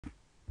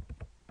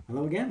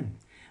Hello again.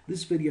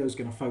 This video is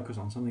going to focus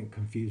on something that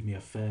confused me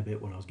a fair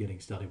bit when I was getting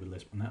started with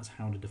Lisp, and that's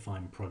how to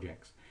define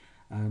projects.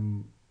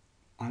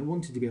 I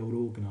wanted to be able to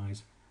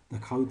organise the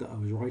code that I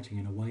was writing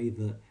in a way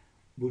that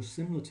was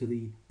similar to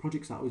the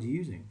projects that I was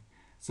using.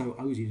 So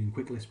I was using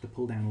Quick Lisp to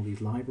pull down all these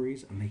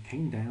libraries, and they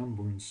came down,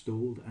 were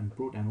installed, and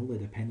brought down all their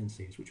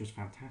dependencies, which was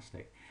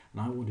fantastic.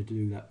 And I wanted to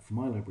do that for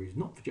my libraries,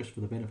 not just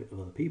for the benefit of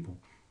other people,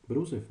 but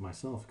also for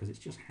myself, because it's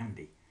just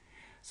handy.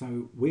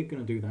 So we're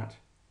going to do that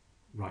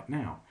right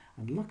now.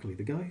 And luckily,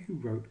 the guy who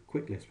wrote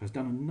Quick Lisp has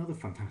done another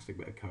fantastic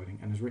bit of coding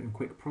and has written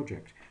Quick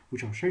Project,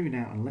 which I'll show you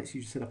now and lets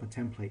you set up a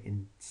template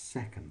in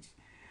seconds.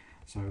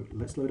 So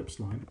let's load up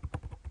Slime.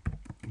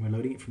 And we're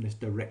loading it from this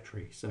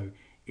directory, so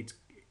it's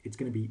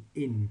going to be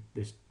in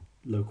this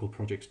local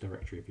projects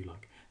directory, if you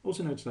like.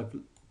 Also notice I've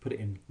put it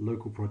in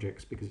local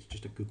projects because it's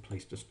just a good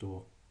place to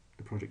store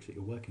the projects that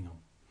you're working on.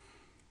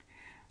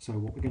 So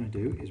what we're going to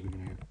do is we're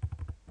going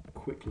to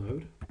quick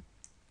load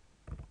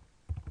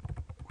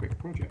Quick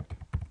Project.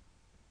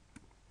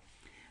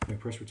 We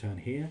press return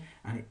here,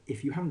 and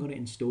if you haven't got it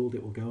installed,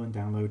 it will go and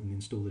download and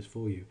install this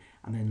for you,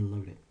 and then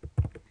load it.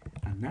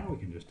 And now we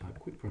can just type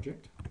Quick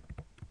Project,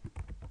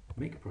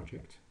 make a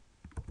project,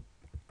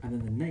 and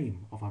then the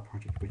name of our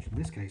project, which in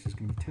this case is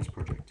going to be Test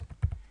Project.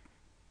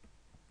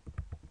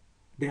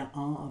 There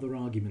are other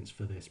arguments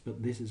for this,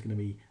 but this is going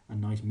to be a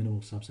nice minimal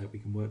subset we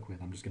can work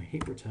with. I'm just going to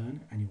hit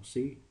return, and you'll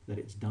see that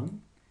it's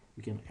done.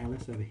 We can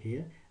ls over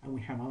here, and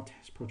we have our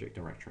test project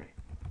directory.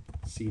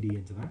 CD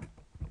into that,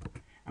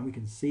 and we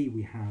can see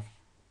we have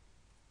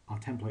our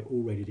template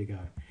all ready to go.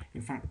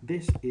 In fact,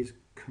 this is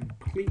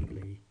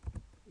completely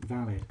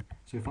valid.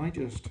 So if I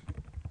just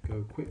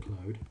go quick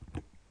load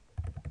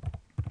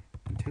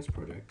and test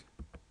project,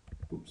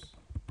 oops,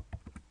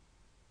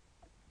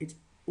 it's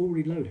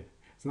already loaded.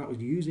 So that was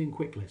using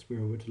Quick Lisp, we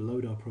were able to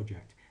load our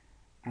project.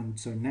 And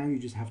so now you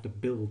just have to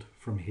build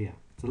from here.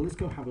 So let's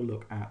go have a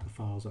look at the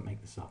files that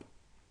make this up.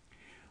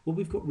 Well,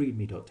 we've got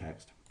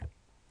readme.txt.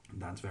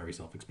 That's very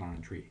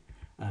self-explanatory.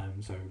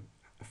 So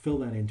fill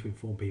that in to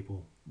inform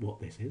people what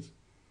this is.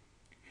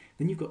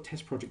 Then you've got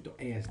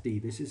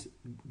testproject.asd. This is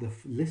the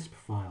Lisp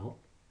file,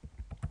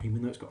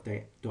 even though it's got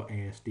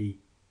 .asd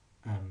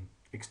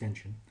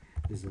extension.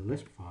 This is a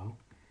Lisp file.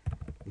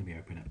 Let me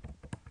open it.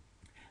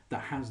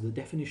 That has the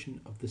definition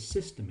of the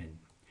system in.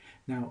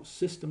 Now,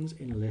 systems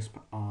in Lisp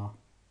are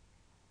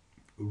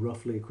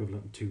roughly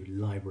equivalent to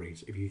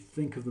libraries. If you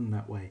think of them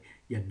that way,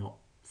 you're not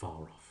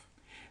far off.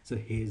 So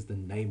here's the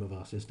name of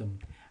our system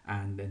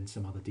and then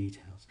some other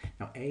details.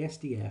 Now,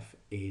 ASDF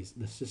is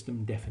the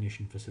system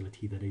definition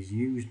facility that is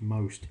used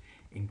most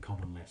in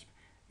Common Lisp.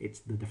 It's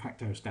the de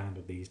facto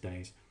standard these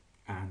days,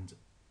 and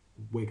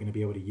we're going to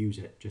be able to use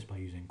it just by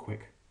using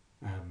Quick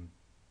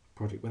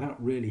Project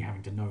without really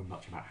having to know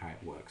much about how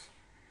it works.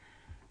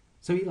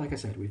 So like I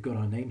said, we've got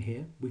our name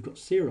here, we've got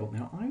serial.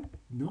 Now, I'm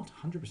not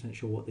 100%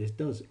 sure what this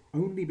does,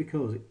 only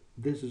because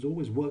this has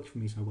always worked for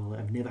me so well that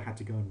I've never had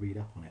to go and read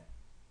up on it.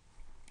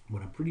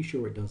 What I'm pretty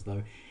sure it does,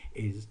 though,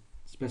 is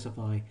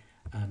specify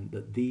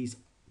that these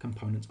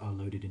components are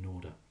loaded in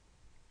order.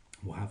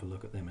 We'll have a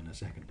look at them in a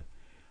second.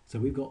 So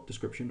we've got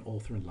description,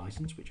 author, and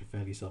license, which are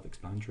fairly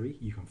self-explanatory.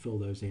 You can fill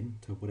those in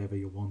to whatever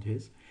your want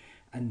is.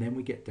 And then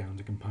we get down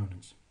to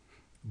components.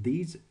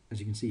 These, as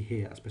you can see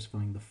here, are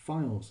specifying the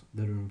files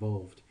that are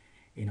involved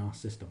in our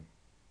system.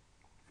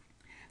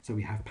 So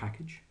we have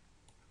package,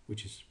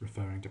 which is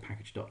referring to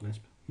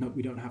package.lisp. No,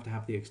 we don't have to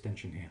have the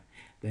extension here.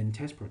 Then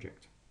test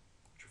project,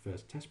 which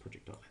refers to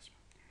testproject.lisp.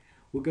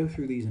 We'll go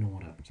through these in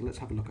order. So let's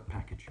have a look at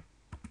package.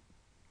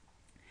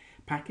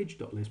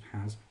 Package.lisp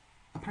has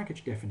a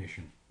package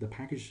definition, the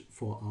package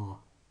for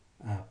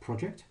our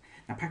project.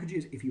 Now,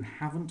 packages, if you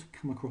haven't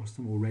come across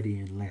them already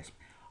in Lisp,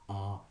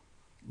 are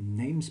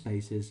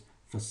namespaces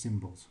for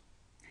symbols.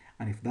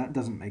 And if that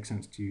doesn't make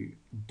sense to you,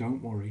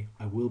 don't worry,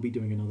 I will be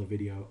doing another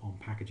video on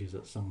packages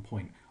at some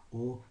point,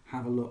 or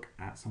have a look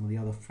at some of the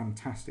other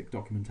fantastic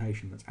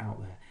documentation that's out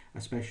there,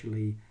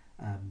 especially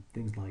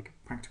things like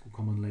Practical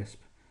Common Lisp,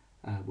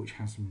 which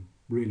has some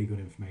really good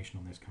information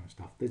on this kind of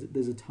stuff.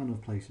 There's a ton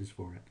of places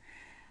for it.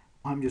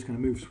 I'm just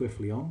going to move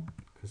swiftly on,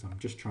 because I'm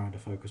just trying to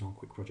focus on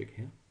Quick Project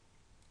here.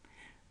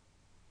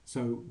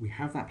 So we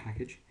have that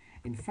package.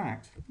 In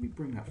fact, let me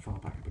bring that file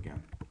back up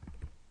again.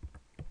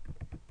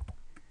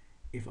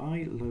 If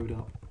I load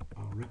up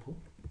our REPL,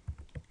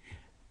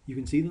 you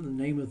can see that the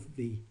name of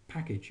the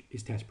package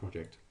is Test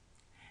Project,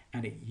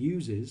 and it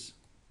uses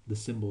the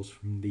symbols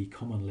from the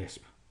Common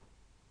Lisp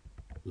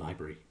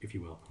library, if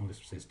you will, Common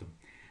Lisp system.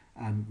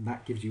 And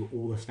that gives you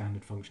all the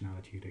standard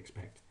functionality you'd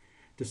expect.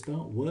 To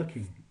start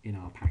working in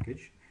our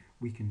package,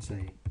 we can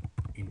say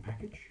in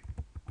package,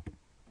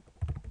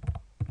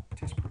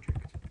 test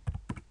project.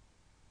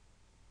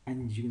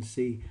 And you can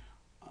see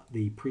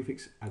the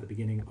prefix at the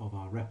beginning of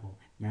our REPL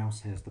now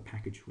says the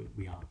package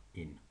we are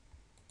in.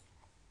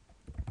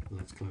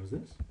 Let's close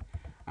this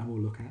and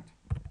we'll look at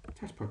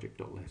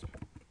testproject.lisp.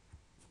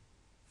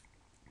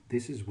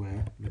 This is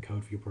where the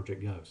code for your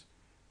project goes.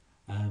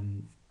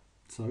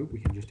 So we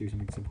can just do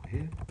something simple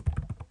here.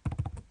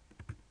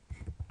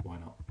 Why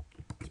not?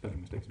 Spelling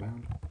mistakes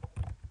abound.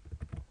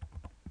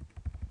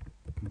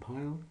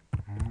 compile,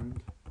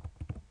 and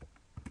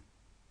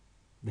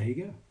there you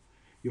go.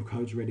 Your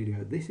code's ready to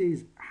go. This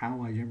is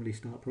how I generally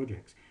start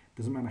projects.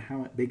 Doesn't matter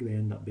how big they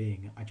end up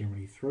being, I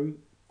generally throw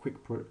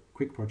quick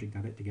project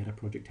at it to get a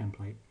project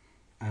template,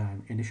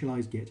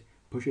 initialize Git,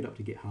 push it up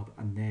to GitHub,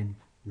 and then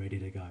ready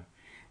to go.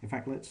 In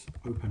fact, let's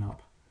open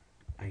up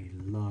a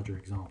larger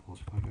example.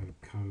 So if I go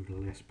code,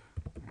 Lisp,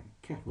 and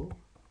Keppel,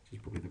 which is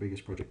probably the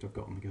biggest project I've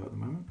got on the go at the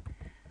moment.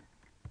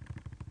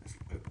 Let's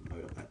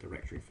load up that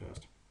directory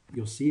first.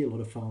 You'll see a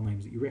lot of file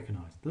names that you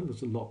recognize.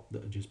 There's a lot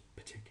that are just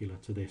particular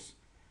to this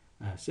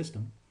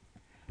system,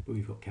 but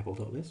we've got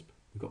Keppel.lisp,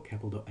 we've got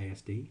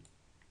Keppel.asd,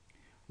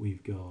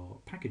 we've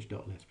got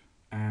package.lisp,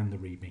 and the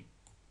README.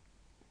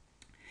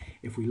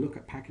 If we look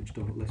at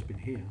package.lisp in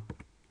here,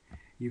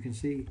 you can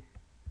see,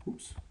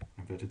 oops,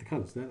 I inverted the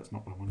colors there, that's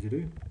not what I wanted to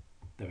do.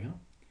 There we are.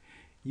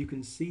 You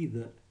can see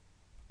that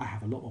I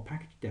have a lot more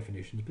package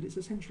definitions, but it's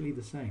essentially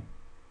the same.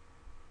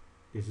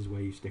 This is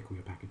where you stick all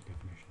your package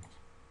definitions.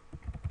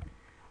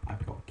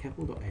 I've got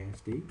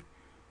Keppel.asd,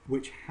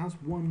 which has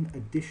one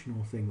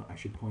additional thing that I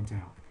should point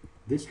out.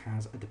 This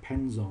has a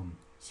depends on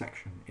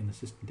section in the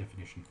system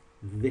definition.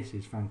 This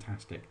is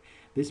fantastic.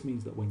 This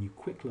means that when you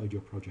quick load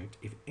your project,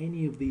 if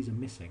any of these are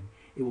missing,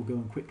 it will go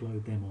and quick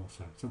load them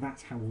also. So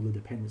that's how all the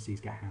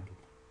dependencies get handled.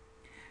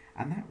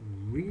 And that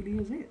really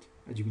is it.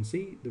 As you can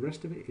see, the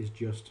rest of it is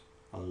just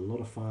a lot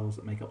of files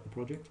that make up the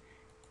project.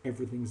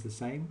 Everything's the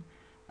same.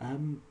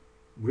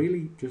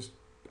 Really just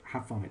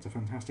have fun. It's a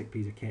fantastic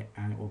piece of kit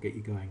and it will get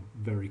you going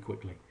very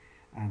quickly.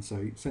 And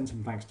so send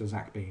some thanks to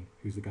Zach Bean,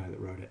 who's the guy that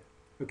wrote it.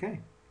 Okay,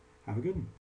 have a good one.